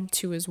hold on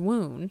to his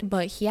wound,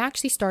 but he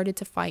actually started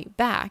to fight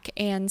back,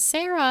 and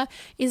Sarah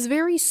is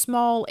very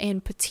small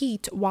and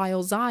petite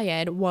while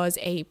Zayed was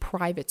a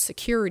private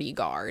security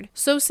guard.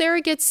 So Sarah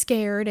gets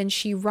scared and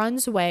she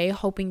runs away,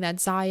 hoping that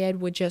Zayed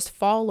would just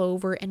fall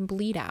over and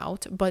bleed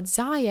out, but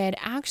Zayed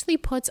actually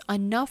puts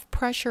enough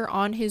pressure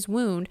on his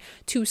wound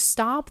to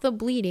stop the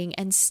bleeding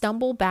and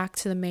stumble back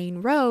to the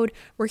main road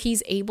where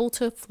he's able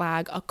to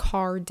flag a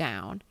car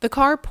down. The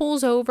car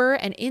pulls over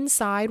and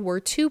inside were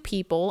two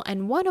people,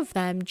 and one of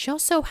them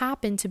just so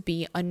happened to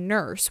be a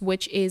nurse,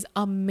 which is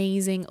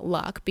amazing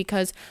luck because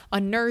because a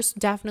nurse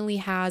definitely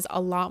has a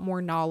lot more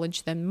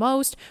knowledge than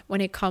most when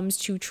it comes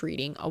to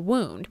treating a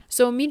wound.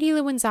 So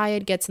immediately when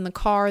Zayed gets in the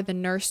car, the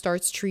nurse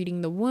starts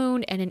treating the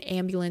wound and an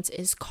ambulance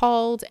is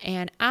called.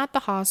 And at the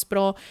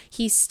hospital,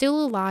 he's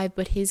still alive,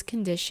 but his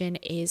condition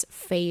is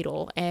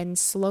fatal and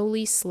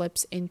slowly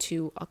slips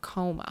into a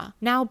coma.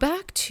 Now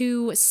back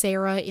to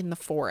Sarah in the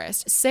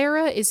forest.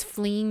 Sarah is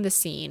fleeing the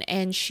scene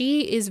and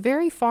she is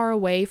very far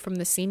away from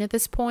the scene at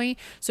this point.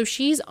 So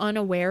she's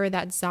unaware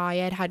that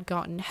Zayed had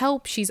gotten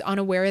help. She's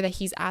unaware that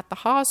he's at the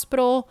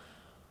hospital.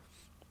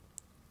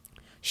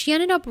 She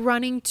ended up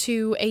running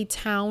to a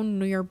town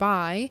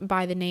nearby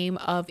by the name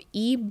of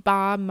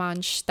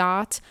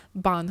Iba-Manstadt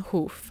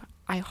Bahnhof.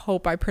 I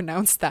hope I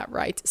pronounced that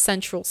right,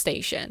 Central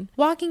Station.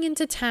 Walking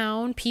into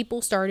town,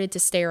 people started to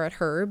stare at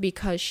her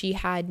because she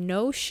had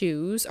no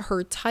shoes,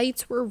 her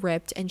tights were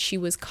ripped, and she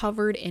was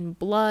covered in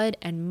blood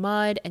and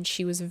mud, and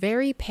she was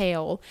very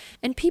pale.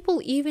 And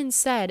people even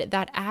said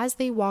that as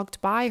they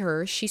walked by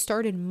her, she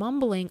started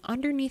mumbling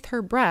underneath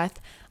her breath,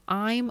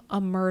 "I'm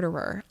a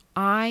murderer.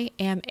 I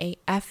am a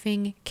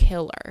effing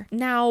killer."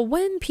 Now,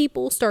 when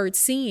people start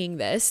seeing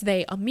this,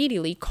 they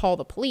immediately call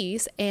the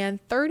police,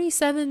 and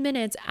 37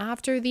 minutes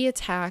after the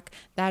attack,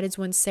 that is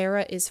when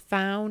Sarah is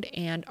found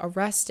and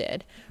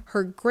arrested.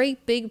 Her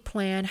great big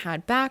plan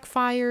had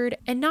backfired,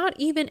 and not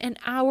even an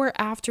hour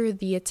after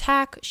the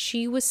attack,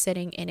 she was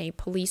sitting in a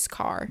police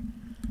car.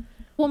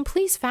 When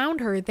police found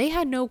her, they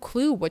had no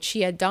clue what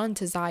she had done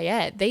to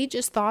Zayed. They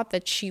just thought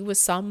that she was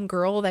some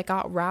girl that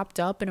got wrapped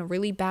up in a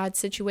really bad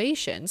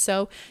situation.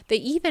 So they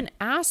even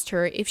asked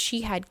her if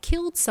she had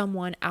killed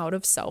someone out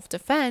of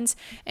self-defense,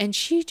 and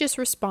she just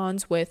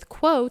responds with,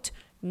 quote,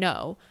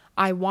 "No,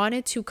 I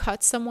wanted to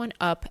cut someone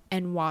up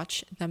and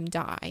watch them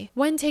die."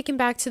 When taken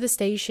back to the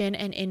station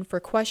and in for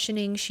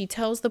questioning, she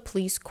tells the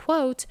police,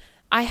 quote,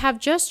 "I have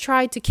just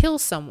tried to kill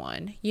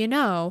someone. You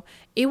know,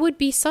 it would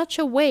be such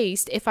a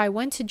waste if I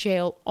went to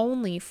jail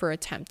only for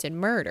attempted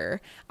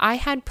murder. I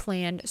had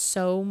planned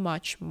so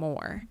much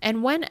more."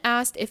 And when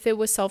asked if it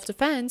was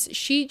self-defense,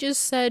 she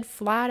just said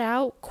flat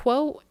out,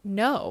 quote,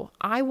 "No,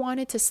 I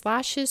wanted to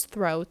slash his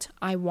throat.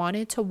 I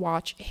wanted to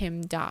watch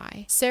him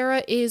die."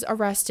 Sarah is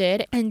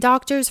arrested, and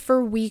doctors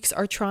for weeks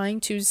are trying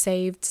to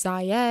save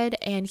Zayed,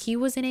 and he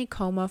was in a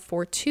coma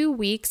for 2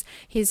 weeks.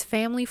 His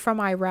family from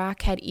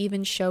Iraq had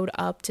even showed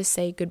up to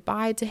say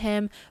goodbye to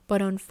him,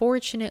 but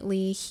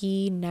unfortunately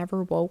he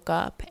never woke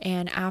up,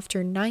 and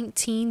after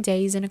 19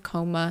 days in a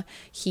coma,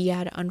 he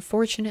had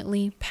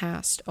unfortunately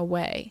passed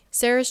away.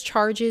 Sarah's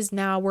charges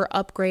now were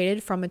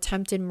upgraded from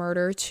attempted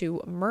murder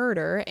to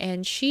murder,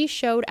 and she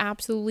showed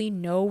absolutely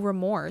no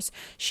remorse.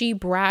 She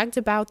bragged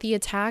about the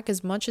attack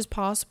as much as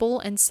possible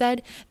and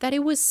said that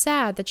it was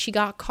sad that she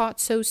got caught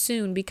so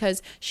soon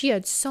because she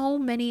had so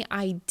many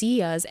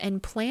ideas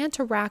and planned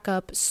to rack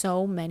up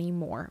so many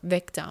more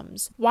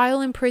victims. While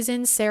in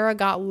prison, Sarah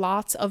got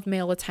lots of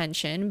male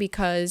attention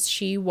because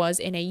she was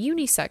in a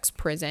unisex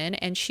prison,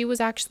 and she was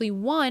actually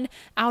one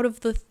out of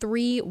the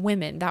 3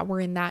 women that were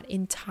in that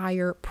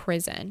entire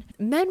prison.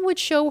 Men would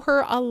show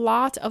her a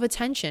lot of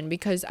attention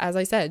because, as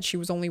I said, she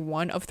was only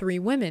one of 3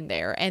 women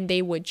there, and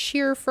they would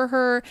cheer for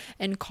her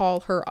and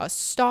call her a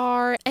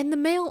star. And the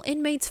male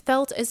inmates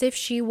felt as if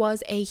she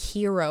was a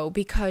hero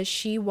because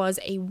she was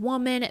a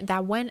woman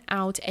that went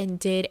out and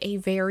did a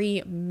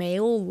very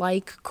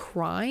male-like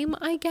crime,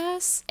 I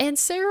guess. And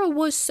Sarah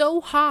was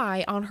so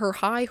high on her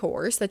high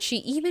horse that she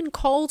even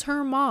called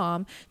her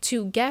mom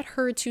to get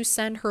her to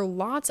send her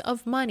lots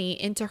of money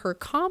into her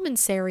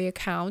commissary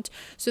account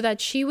so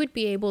that she would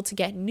be able to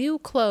get new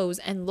clothes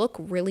and look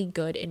really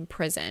good in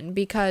prison.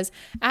 Because,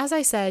 as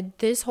I said,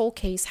 this whole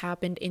case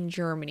happened in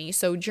Germany.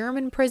 So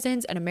German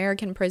prisons and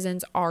American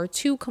prisons are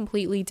 2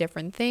 completely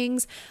different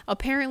things.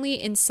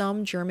 Apparently, in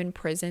some German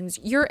prisons,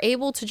 you're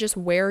able to just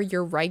wear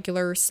your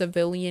regular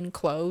civilian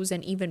clothes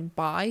and even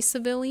buy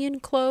civilian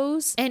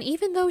clothes. And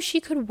even though she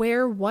could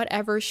wear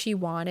whatever she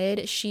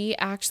wanted, she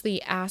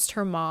actually asked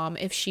her mom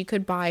if she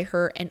could buy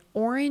her an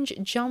orange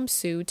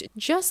jumpsuit,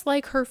 just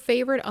like her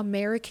favorite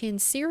American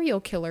serial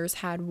killers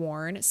had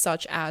worn,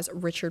 such as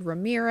Richard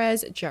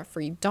Ramirez,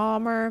 Jeffrey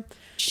Dahmer.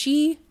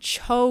 She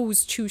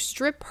chose to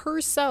strip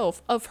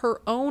herself of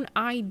her own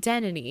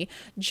identity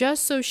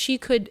just so she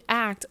could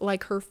act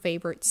like her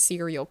favorite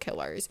serial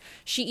killers.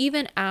 She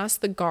even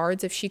asked the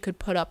guards if she could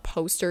put up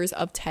posters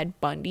of Ted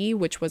Bundy,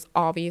 which was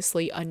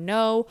obviously a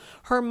no.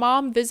 Her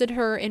mom visited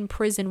her in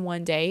prison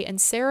one day, and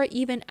Sarah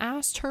even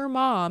asked her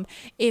mom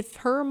if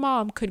her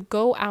mom could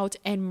go out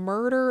and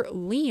murder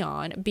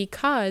Leon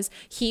because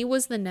he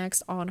was the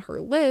next on her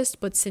list,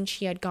 but since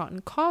she had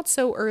gotten caught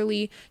so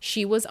early,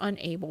 she was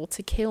unable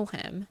to kill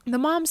him. The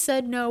mom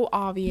said no,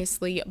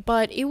 obviously,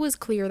 but it was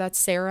clear that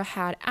Sarah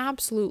had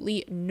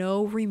absolutely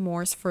no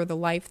remorse for the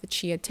life that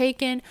she had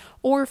taken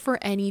or for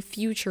any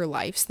future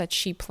lives that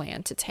she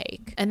planned to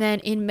take. And then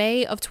in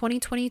May of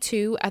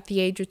 2022, at the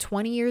age of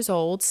 20 years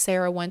old,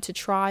 Sarah went to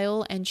to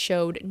trial and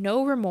showed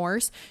no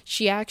remorse.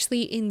 She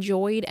actually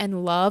enjoyed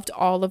and loved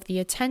all of the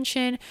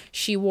attention.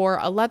 She wore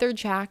a leather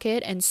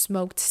jacket and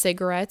smoked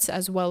cigarettes,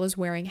 as well as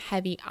wearing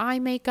heavy eye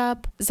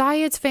makeup.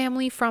 Zayed's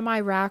family from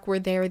Iraq were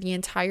there the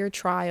entire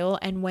trial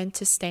and went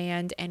to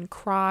stand and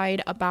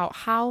cried about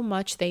how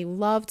much they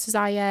loved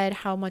Zayed,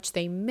 how much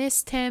they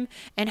missed him,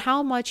 and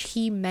how much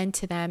he meant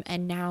to them,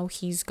 and now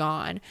he's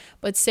gone.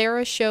 But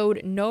Sarah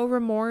showed no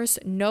remorse,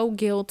 no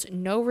guilt,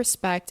 no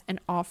respect, and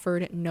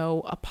offered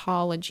no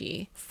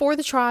apology. For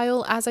the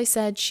trial, as I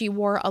said, she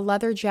wore a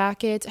leather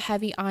jacket,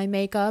 heavy eye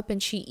makeup,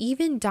 and she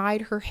even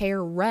dyed her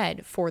hair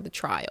red for the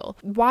trial.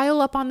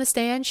 While up on the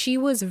stand, she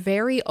was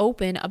very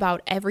open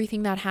about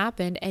everything that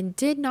happened and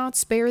did not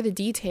spare the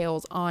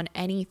details on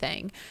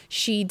anything.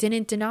 She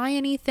didn't deny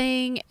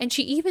anything, and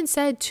she even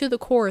said to the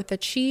court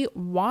that she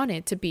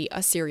wanted to be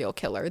a serial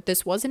killer.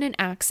 This wasn't an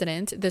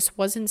accident. This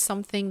wasn't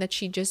something that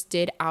she just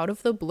did out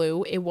of the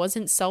blue. It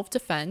wasn't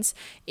self-defense.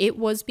 It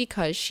was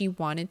because she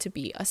wanted to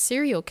be a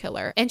serial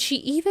killer. And she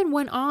even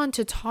went on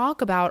to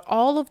talk about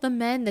all of the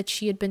men that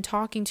she had been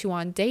talking to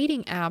on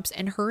dating apps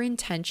and her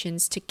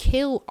intentions to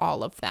kill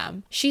all of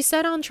them. She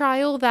said on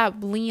trial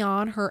that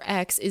Leon, her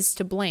ex, is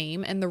to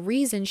blame and the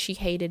reason she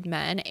hated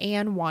men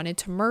and wanted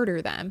to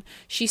murder them.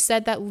 She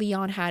said that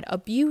Leon had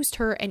abused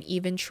her and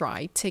even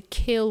tried to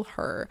kill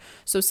her.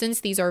 So since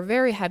these are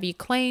very heavy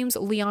claims,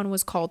 Leon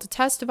was called to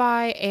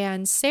testify,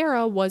 and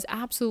Sarah was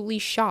absolutely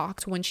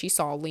shocked when she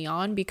saw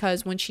Leon,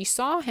 because when she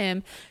saw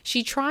him,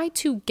 she tried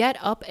to get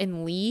up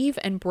and leave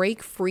and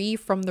break free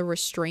from the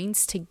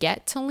restraints to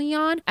get to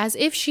Leon, as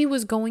if she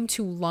was going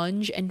to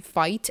lunge and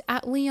fight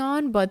at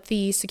Leon, but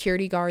the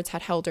security guards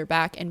had held her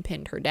back and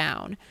pinned her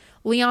down.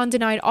 Leon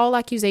denied all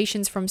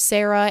accusations from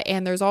Sarah,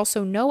 and there's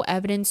also no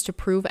evidence to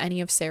prove any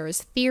of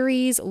Sarah's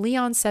theories.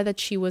 Leon said that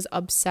she was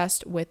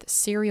obsessed with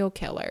serial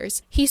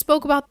killers. He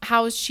spoke about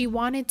how she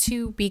wanted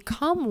to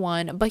become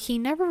one, but he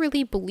never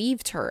really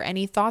believed her, and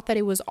he thought that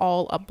it was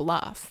all a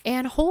bluff.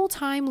 And whole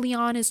time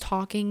Leon is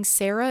talking,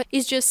 Sarah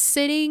is just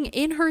sitting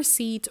in her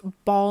seat,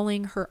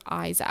 bawling her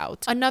eyes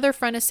out. Another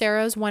friend of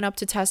Sarah's went up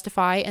to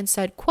testify and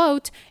said,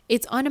 quote,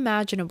 "It's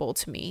unimaginable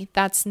to me.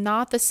 That's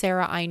not the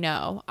Sarah I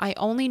know. I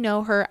only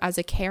know her as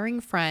a caring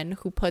friend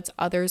who puts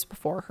others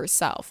before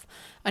herself."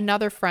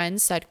 Another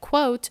friend said,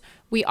 quote,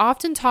 "We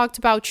often talked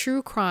about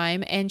true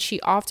crime and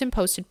she often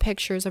posted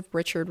pictures of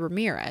Richard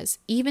Ramirez.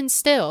 Even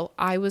still,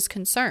 I was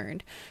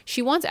concerned.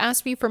 She once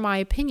asked me for my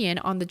opinion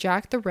on the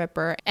Jack the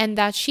Ripper and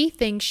that she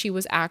thinks she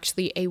was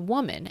actually a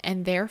woman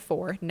and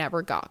therefore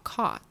never got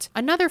caught."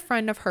 Another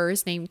friend of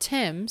hers named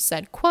Tim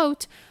said,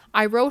 quote,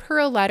 "I wrote her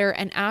a letter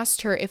and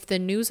asked her if the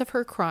news of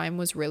her crime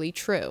was really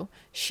true.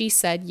 She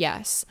said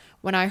yes.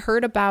 When I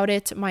heard about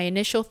it, my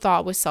initial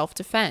thought was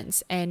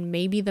self-defense, and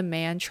maybe the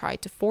man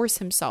tried to force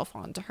himself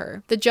onto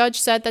her." The judge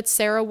said that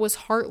Sarah was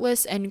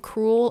heartless and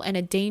cruel and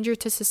a danger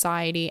to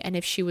society, and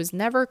if she was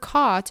never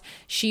caught,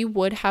 she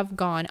would have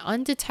gone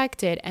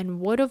undetected and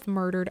would have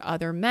murdered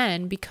other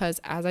men because,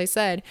 as I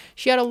said,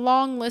 she had a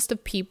long list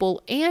of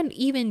people and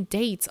even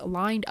dates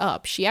lined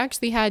up. She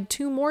actually had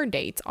 2 more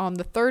dates on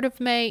the 3rd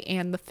of May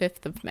and the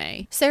 5th of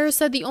May. Sarah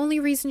said the only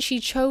reason she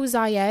chose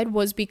Zayed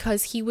was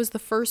because he was the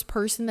first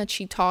person that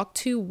she talked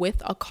to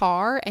with a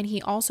car, and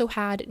he also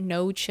had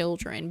no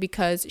children,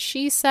 because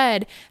she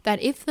said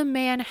that if the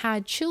man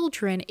had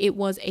children, it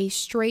was a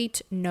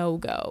straight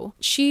no-go.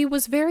 She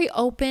was very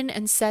open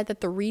and said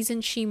that the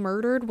reason she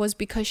murdered was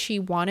because she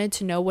wanted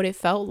to know what it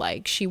felt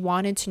like. She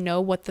wanted to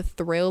know what the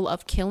thrill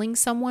of killing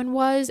someone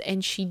was,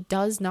 and she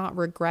does not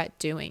regret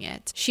doing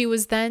it. She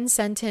was then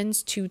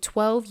sentenced to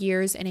 12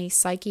 years in a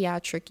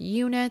psychiatric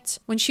unit.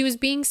 When she was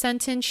being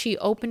sentenced, she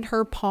opened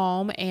her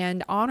palm,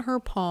 and on her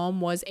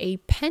palm was a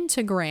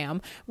pentagram,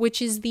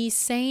 which is the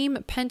same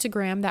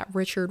pentagram that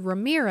Richard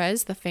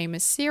Ramirez, the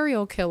famous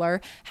serial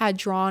killer, had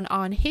drawn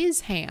on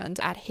his hand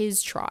at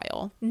his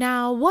trial.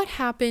 Now, what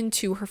happened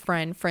to her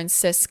friend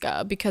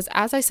Francisca? Because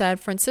as I said,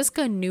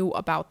 Francisca knew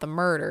about the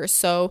murder,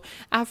 so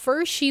at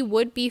first she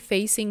would be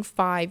facing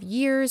 5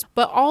 years,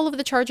 but all of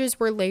the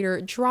charges were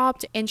later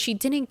dropped and she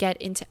didn't get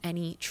into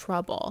any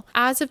trouble.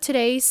 As of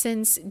today,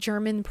 since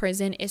German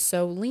prison is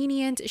so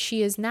lenient,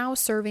 she is now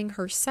serving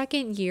her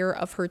 2nd year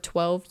of her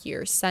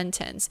 12-year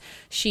sentence.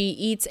 She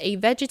eats a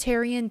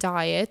vegetarian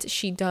diet,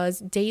 she does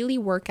daily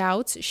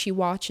workouts, she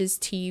watches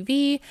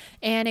TV,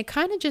 and it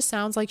kind of just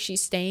sounds like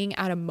she's staying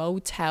at a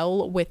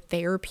motel with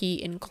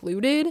therapy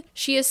included.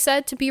 She is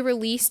said to be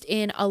released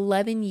in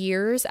 11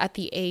 years at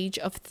the age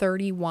of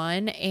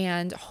 31,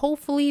 and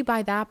hopefully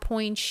by that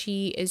point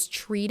she is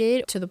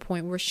treated to the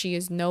point where she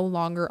is no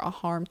longer a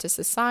harm to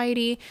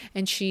society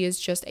and she is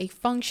just a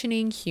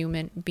functioning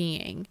human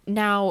being.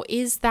 Now,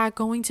 is that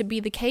going to be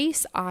the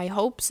case? I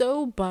hope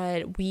so,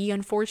 but we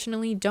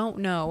unfortunately definitely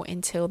don't know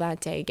until that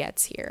day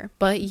gets here.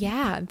 But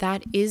yeah,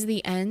 that is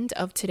the end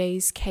of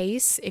today's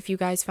case. If you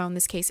guys found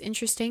this case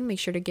interesting, make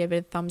sure to give it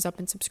a thumbs up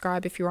and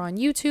subscribe if you're on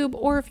YouTube,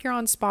 or if you're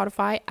on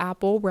Spotify,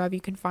 Apple, wherever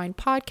you can find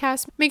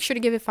podcasts. Make sure to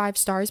give it 5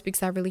 stars because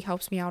that really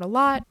helps me out a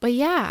lot. But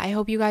yeah, I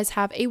hope you guys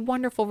have a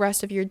wonderful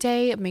rest of your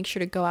day. Make sure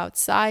to go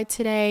outside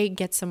today,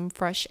 get some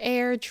fresh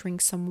air,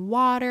 drink some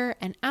water,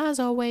 and as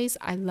always,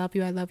 I love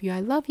you, I love you, I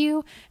love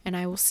you, and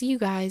I will see you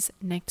guys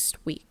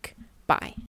next week. Bye.